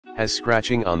Has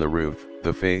scratching on the roof,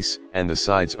 the face, and the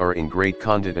sides are in great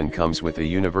condition and comes with a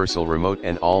universal remote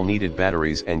and all needed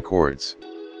batteries and cords.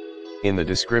 In the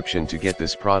description to get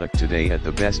this product today at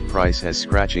the best price. Has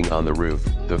scratching on the roof,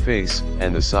 the face,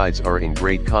 and the sides are in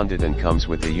great condition and comes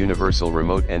with a universal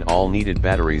remote and all needed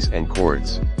batteries and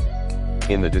cords.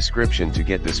 In the description to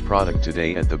get this product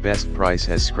today at the best price.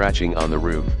 Has scratching on the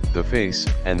roof, the face,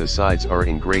 and the sides are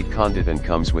in great condition and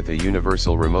comes with a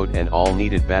universal remote and all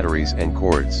needed batteries and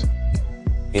cords.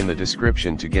 In the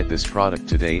description to get this product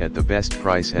today at the best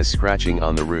price. Has scratching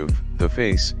on the roof, the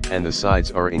face, and the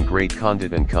sides are in great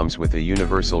condition and comes with a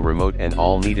universal remote and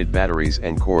all needed batteries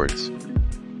and cords.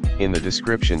 In the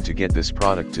description to get this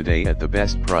product today at the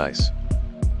best price.